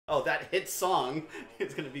Oh, that hit song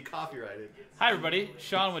is going to be copyrighted. Hi, everybody.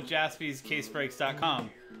 Sean with JaspysCaseBreaks.com.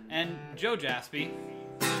 And Joe Jaspy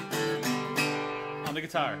on the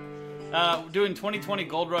guitar. Doing 2020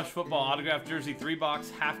 Gold Rush Football Autographed Jersey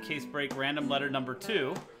 3-box half case break random letter number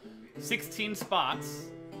 2. 16 spots.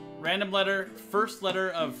 Random letter, first letter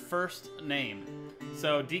of first name.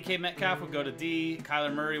 So DK Metcalf would go to D,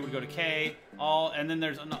 Kyler Murray would go to K, and then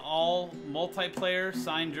there's an all multiplayer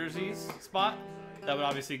signed jerseys spot. That would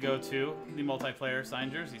obviously go to the multiplayer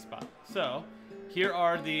signed jersey spot. So, here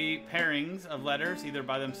are the pairings of letters, either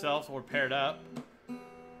by themselves or paired up.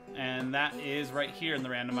 And that is right here in the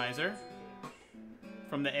randomizer.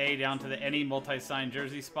 From the A down to the any multi-signed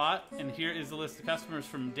jersey spot. And here is the list of customers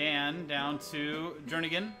from Dan down to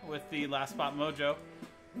Jernigan with the last spot mojo.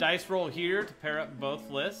 Dice roll here to pair up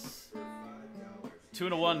both lists. 2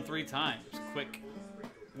 and a 1 3 times. Quick.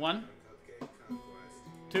 1,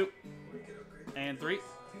 2, and 3.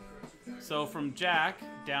 So from Jack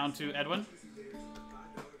down to Edwin.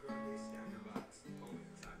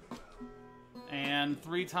 And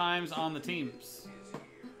 3 times on the teams.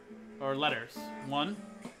 Or letters. 1,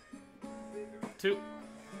 2,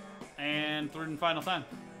 and third and final time.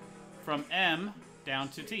 From M down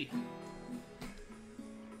to T.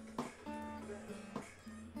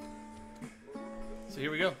 So here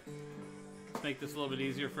we go. Let's make this a little bit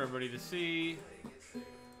easier for everybody to see.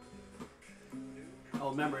 Oh,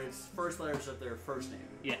 remember, it's first letters of their first name.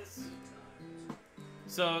 Yes.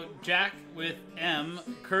 So Jack with M,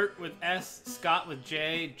 Kurt with S, Scott with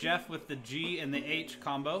J, Jeff with the G and the H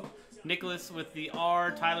combo, Nicholas with the R,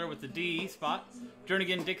 Tyler with the D spot,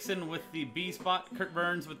 Jernigan Dixon with the B spot, Kurt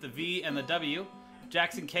Burns with the V and the W,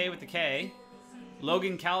 Jackson K with the K,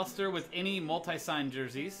 Logan Callister with any multi-signed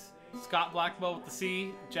jerseys, Scott Blackbow with the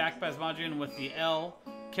C, Jack Basmajian with the L,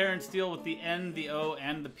 Karen Steele with the N, the O,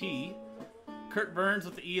 and the P, Kurt Burns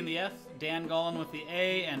with the E and the F, Dan Gollin with the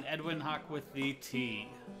A, and Edwin Hawk with the T.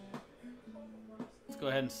 Let's go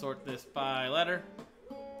ahead and sort this by letter.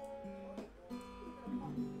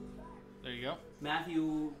 There you go.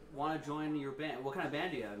 Matthew, want to join your band? What kind of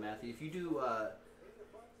band do you have, Matthew? If you do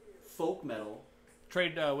folk metal...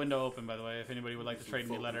 Trade window open, by the way, if anybody would like to trade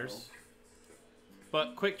me letters. Metal.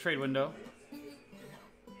 But quick trade window.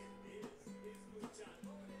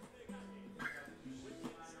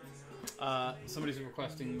 Somebody's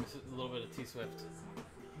requesting a little bit of T-Swift.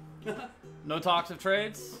 No talks of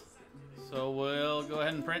trades, so we'll go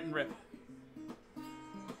ahead and print and rip.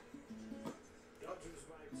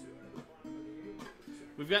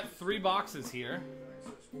 We've got 3 boxes here.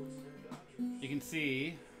 You can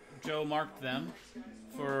see Joe marked them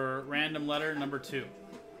for random letter number 2,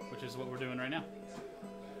 which is what we're doing right now.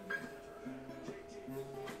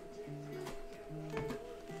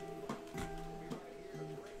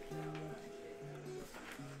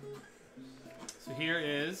 So here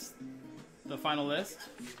is the final list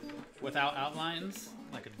without outlines,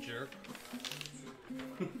 like a jerk.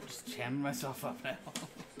 Just jamming myself up now.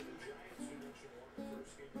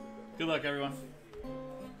 Good luck, everyone. You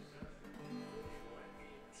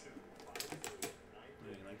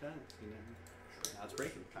like that? Now it's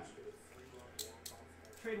breaking time.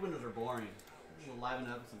 Trade windows are boring. We'll liven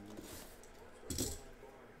up some.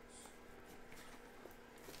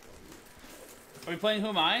 Are we playing Who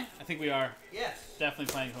Am I? I think we are. Yes.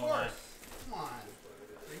 Definitely playing Who Of Am I. course. Come on.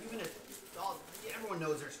 Are you gonna? Everyone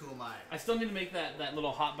knows there's Who Am I. I still need to make that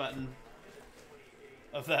little hot button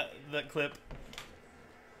of that clip.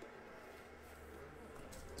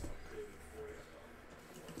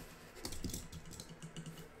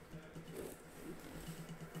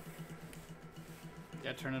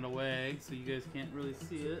 Gotta turn it away so you guys can't really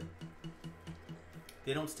see it.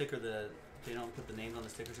 They don't sticker the. They don't put the names on the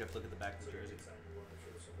stickers. You have to look at the back of the jersey.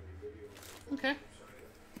 Okay.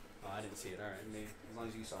 Oh, I didn't see it. All right, maybe as long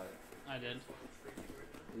as you saw it. I did.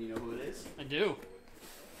 And you know who it is? I do.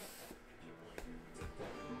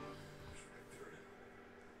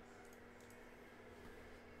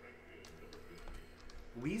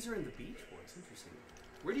 Weezer and the Beach Boys. Interesting.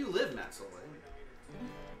 Where do you live, Matt Solway?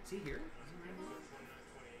 Is he here?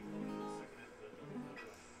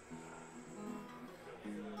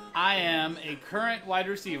 I am a current wide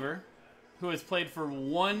receiver who has played for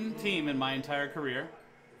 1 team in my entire career.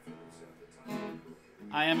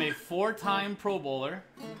 I am a 4-time Pro Bowler,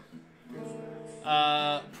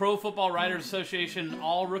 Pro Football Writers Association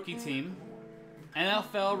All-Rookie Team,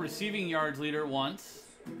 NFL Receiving Yards Leader once,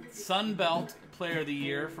 Sun Belt Player of the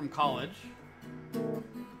Year from college,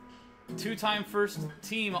 2-time First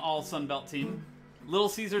Team All-Sun Belt Team, Little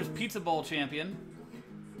Caesars Pizza Bowl Champion,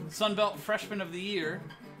 Sun Belt Freshman of the Year,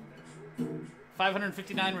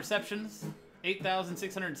 559 receptions,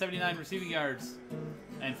 8,679 receiving yards,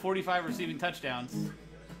 and 45 receiving touchdowns.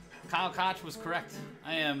 Kyle Koch was correct.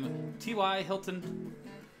 I am T.Y. Hilton,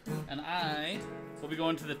 and I will be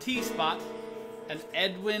going to the T spot, and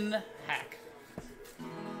Edwin Hack.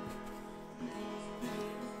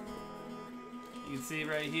 You can see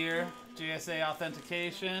right here, GSA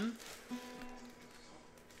authentication.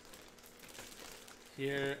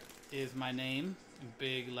 Here is my name in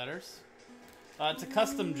big letters. It's a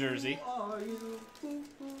custom jersey.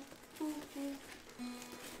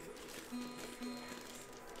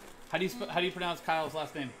 How do you pronounce Kyle's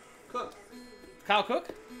last name? Cook. Kyle Cook?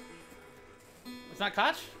 It's not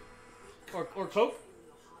Koch? Or Coke?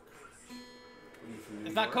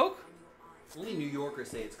 It's not Coke? Only New Yorkers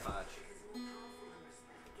say it's Koch.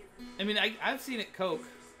 I mean, I've seen it Coke,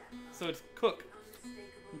 so it's Cook.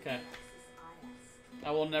 Okay. I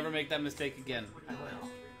will never make that mistake again. I will.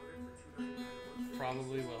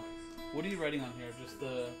 Probably will. What are you writing on here? Just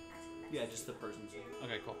the... Yeah, just the person's name.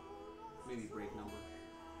 Okay, cool. Maybe break number.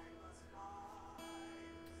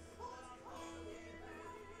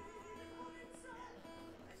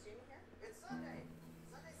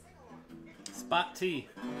 Spot T.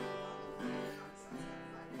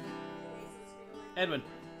 Edwin.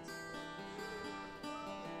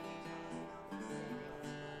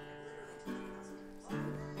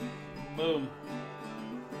 Boom.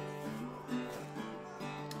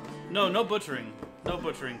 No butchering. No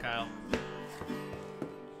butchering, Kyle.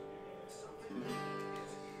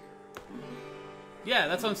 Yeah,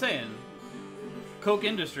 that's what I'm saying. Coke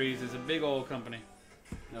Industries is a big old company.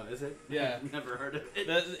 No, is it? Yeah. I've never heard of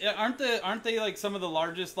it. Aren't they like some of the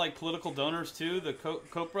largest like political donors too? The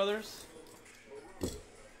Koch brothers. I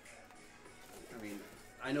mean,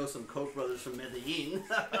 I know some Koch brothers from Medellin.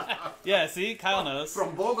 Yeah, see, Kyle knows.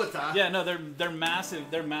 From Bogota. Yeah, no, they're massive.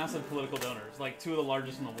 They're massive political donors, like 2 of the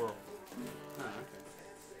largest in the world. Oh, okay.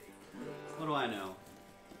 What do I know?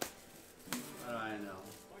 What do I know?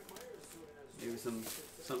 Maybe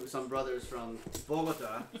some brothers from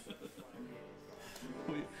Bogota.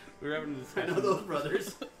 We were having a I discussion. know those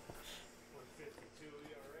brothers.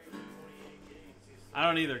 I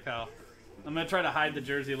don't either, Kyle. I'm gonna try to hide the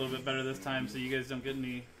jersey a little bit better this time, so you guys don't get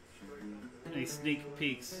any sneak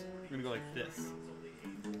peeks. We're gonna go like this.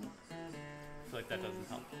 I feel like that doesn't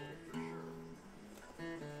help.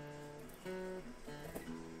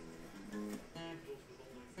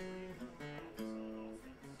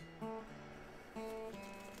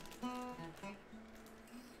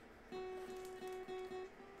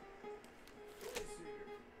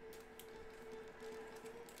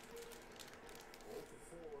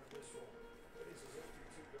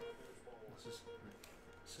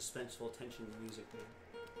 Suspenseful tension music,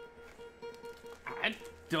 man.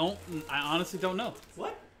 I honestly don't know.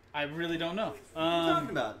 What? I really don't know. What are you talking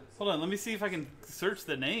about? Hold on, let me see if I can search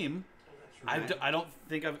the name. Right. I don't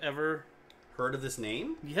think I've ever... Heard of this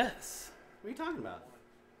name? Yes. What are you talking about?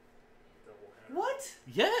 What?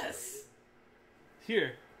 Yes!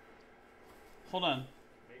 Here. Hold on.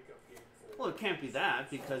 Well, it can't be that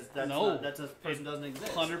because that's No. not, that's a person doesn't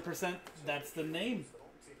exist. 100% that's the name.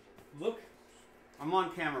 Look. I'm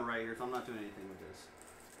on camera right here, so I'm not doing anything with this.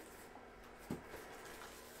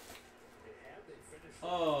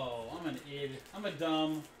 Oh, I'm an idiot. I'm a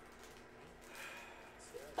dumb.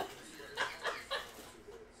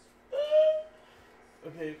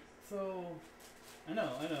 Okay, so I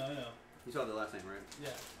know. You saw the last name, right? Yeah,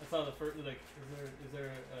 I saw the first. Like, is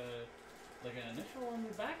there like an initial on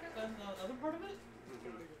the back on the other part of it?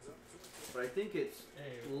 But I think it's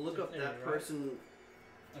A. look up A, that right? person,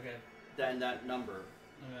 Okay. that number.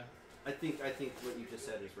 Okay. I think what you just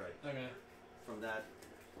said is right Okay. from that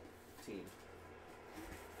team.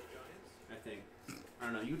 I think. I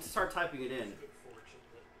don't know. You start typing it in.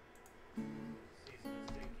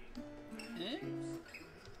 Eh?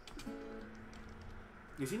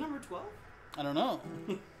 Is he number 12? I don't know.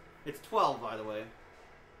 It's 12, by the way.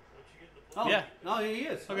 Oh, Yeah. No, he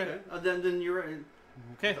is. Okay. Then you're right.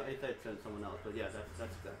 Okay. I thought it said someone else, but yeah,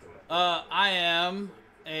 that's exactly right. I am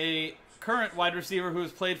a current wide receiver who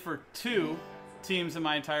has played for 2 teams in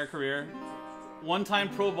my entire career. 1-time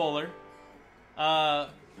Pro Bowler.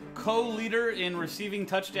 Co-leader in receiving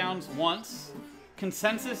touchdowns once.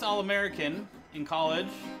 Consensus All-American in college.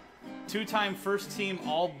 2-time first team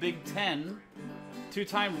All-Big Ten.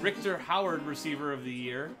 2-time Richter Howard Receiver of the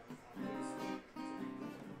Year.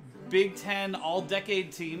 Big Ten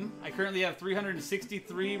All-Decade Team. I currently have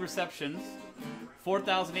 363 receptions,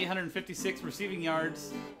 4,856 receiving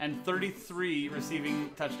yards, and 33 receiving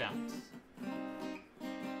touchdowns.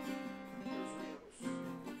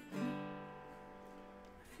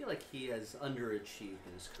 I feel like he has underachieved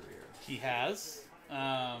in his career. He has.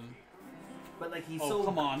 But like he's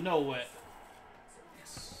come on, no way.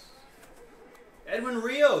 Yes. Edwin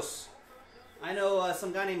Rios. I know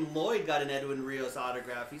some guy named Lloyd got an Edwin Rios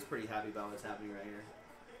autograph. He's pretty happy about what's happening right here.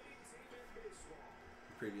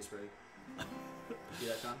 Previous break. See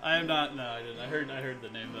that, Sean? I am not. No, I didn't. I heard the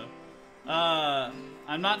name though.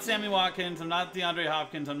 I'm not Sammy Watkins. I'm not DeAndre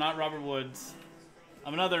Hopkins. I'm not Robert Woods.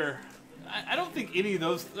 I'm another. I don't think any of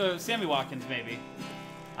those. Sammy Watkins maybe.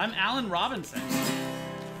 I'm Allen Robinson.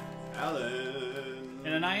 Allen.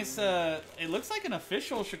 In a nice. It looks like an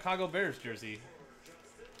official Chicago Bears jersey.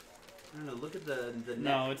 I don't know. Look at the neck.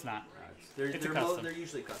 No, it's not. It's a custom. They're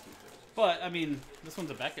usually custom. But I mean, this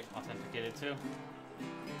one's a Beckett authenticated too.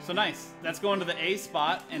 So nice. That's going to the A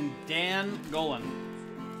spot, and Dan Golan.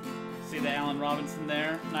 See the Allen Robinson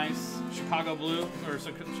there. Nice. Chicago blue, or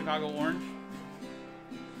Chicago orange.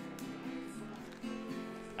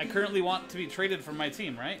 I currently want to be traded from my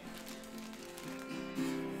team, right?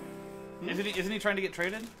 Isn't he trying to get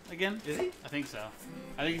traded again? Is he? I think so.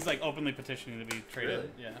 I think he's like openly petitioning to be traded. Really?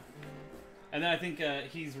 Yeah. And then I think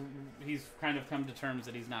he's kind of come to terms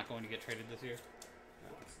that he's not going to get traded this year.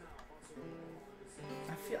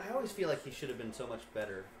 I always feel like he should have been so much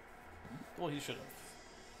better. Well, he should have.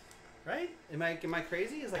 Right? Am I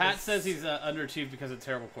crazy? Is like Pat says he's underachieved because of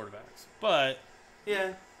terrible quarterbacks. But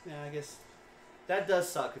yeah, I guess that does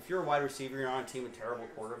suck. If you're a wide receiver, you're on a team with terrible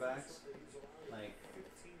quarterbacks. Like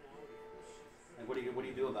what do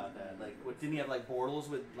you do about that? Like, didn't he have like Bortles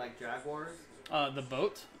with like Jaguars? The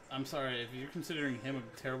boat. I'm sorry if you're considering him a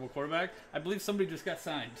terrible quarterback. I believe somebody just got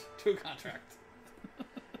signed to a contract.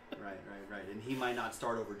 Right. And he might not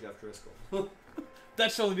start over Jeff Driscoll.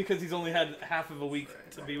 That's only because he's only had half of a week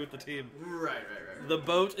to be with the team. Right. The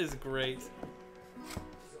boat is great.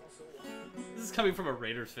 This is coming from a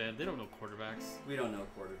Raiders fan. They don't know quarterbacks. We don't know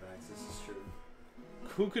quarterbacks. This is true.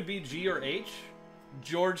 Who could be G or H?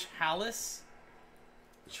 George Hallis.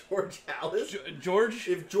 George Hallis? George?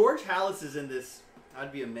 If George Hallis is in this,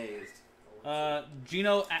 I'd be amazed.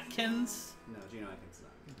 Geno Atkins. No, Geno Atkins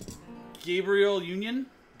not. Gabriel Union.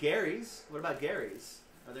 Gary's? What about Gary's?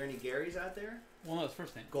 Are there any Garys out there? Well, no, it's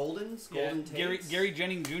first name. Golden's? Yeah. Golden Tates? Gary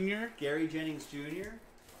Jennings Jr. Gary Jennings Jr.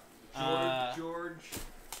 George,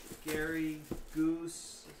 Gary,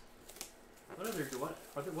 Goose. What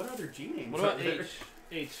other G names? What about are there?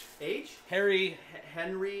 H? H? Harry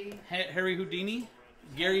Henry Houdini.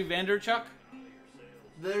 Gary Vanderchuck.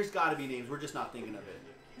 There's got to be names. We're just not thinking of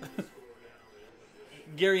it.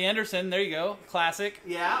 Gary Anderson. There you go. Classic.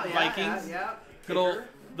 Yeah. Vikings. Yeah. Good old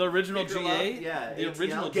the original Picker GA. Love. Yeah. The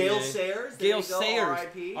original Gail GA. Sayers. Gail Sayers.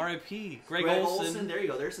 R.I.P. R.I.P. Greg Olson. There you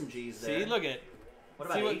go. There's some G's there. See, look at. What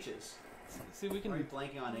about H's? See, we can. Why are you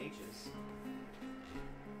blanking on H's?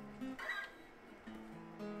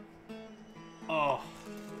 Oh,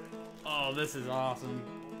 this is awesome.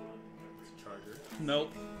 It's a Charger.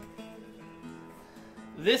 Nope.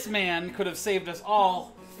 This man could have saved us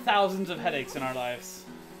all thousands of headaches in our lives.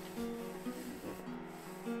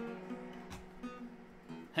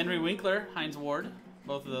 Henry Winkler, Heinz Ward.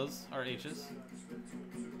 Both of those are H's.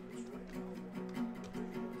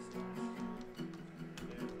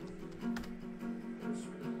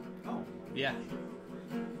 Oh. Yeah.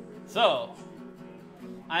 So,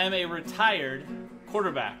 I am a retired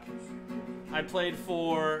quarterback. I played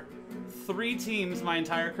for 3 teams my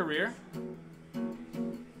entire career.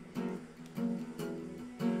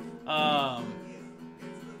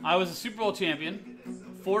 I was a Super Bowl champion,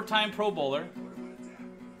 4-time Pro Bowler,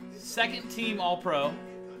 2nd team All-Pro,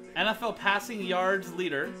 NFL passing yards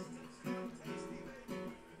leader,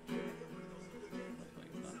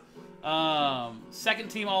 second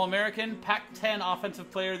team All-American, Pac-10 Offensive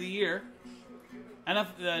Player of the Year, I'm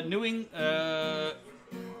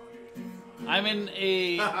in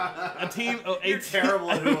a team. You're terrible.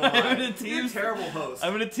 You're terrible host.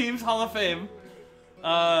 I'm in a team's Hall of Fame.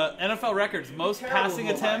 NFL records: most Terrible passing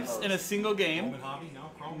attempts host. in a single game,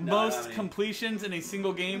 most completions in a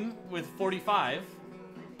single game with 45.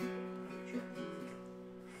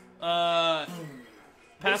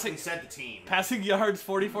 Passing set the team. Passing yards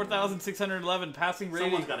 44,611. Passing rating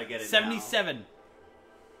Someone's gotta get it 77. Now.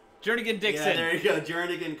 Jernigan Dixon. Yeah, there you go.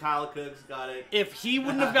 Jernigan, Kyle Cooks got it. If he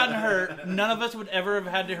wouldn't have gotten hurt, none of us would ever have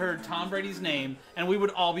had to hear Tom Brady's name, and we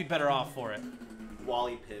would all be better off for it.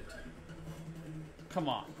 Wally Pitt. Come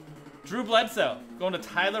on. Drew Bledsoe going to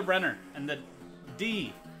Tyler Brenner and the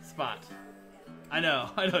D spot. I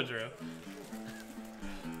know, Drew.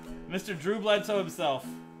 Mr. Drew Bledsoe himself.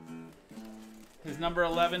 His number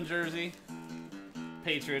 11 jersey.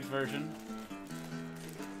 Patriots version.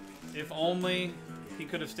 If only he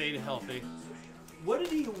could have stayed healthy. Where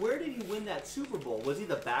did he win that Super Bowl? Was he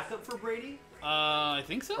the backup for Brady? I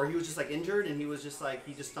think so. Or he was just like injured and he was just like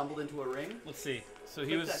he just stumbled into a ring? Let's see. So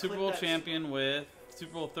he was Super Bowl champion with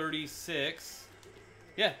Super Bowl 36.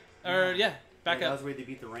 Yeah. Or backup. That was where they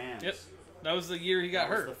beat the Rams. Yep. That was the year he got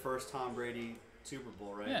hurt. That was the first Tom Brady Super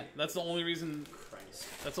Bowl, right? Yeah. That's the only reason. Christ.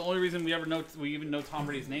 That's the only reason we even know Tom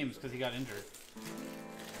Brady's name is because he got injured.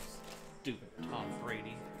 Stupid Tom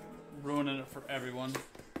Brady, ruining it for everyone.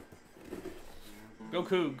 Go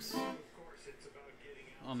Cougs.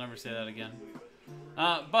 I'll never say that again.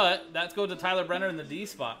 But that's go to Tyler Brenner in the D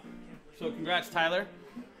spot. So congrats, Tyler.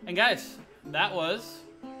 And guys, that was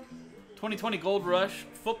 2020 Gold Rush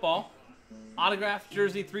football. Autographed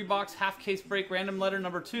jersey, 3-box, half case break, random letter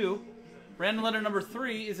number 2. Random letter number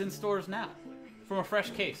 3 is in stores now from a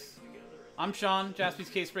fresh case. I'm Sean,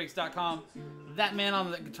 JaspysCaseBreaks.com. That man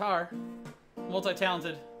on the guitar,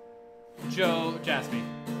 multi-talented, Joe Jaspy.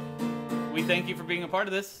 We thank you for being a part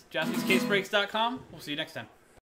of this. JaspysCaseBreaks.com. We'll see you next time.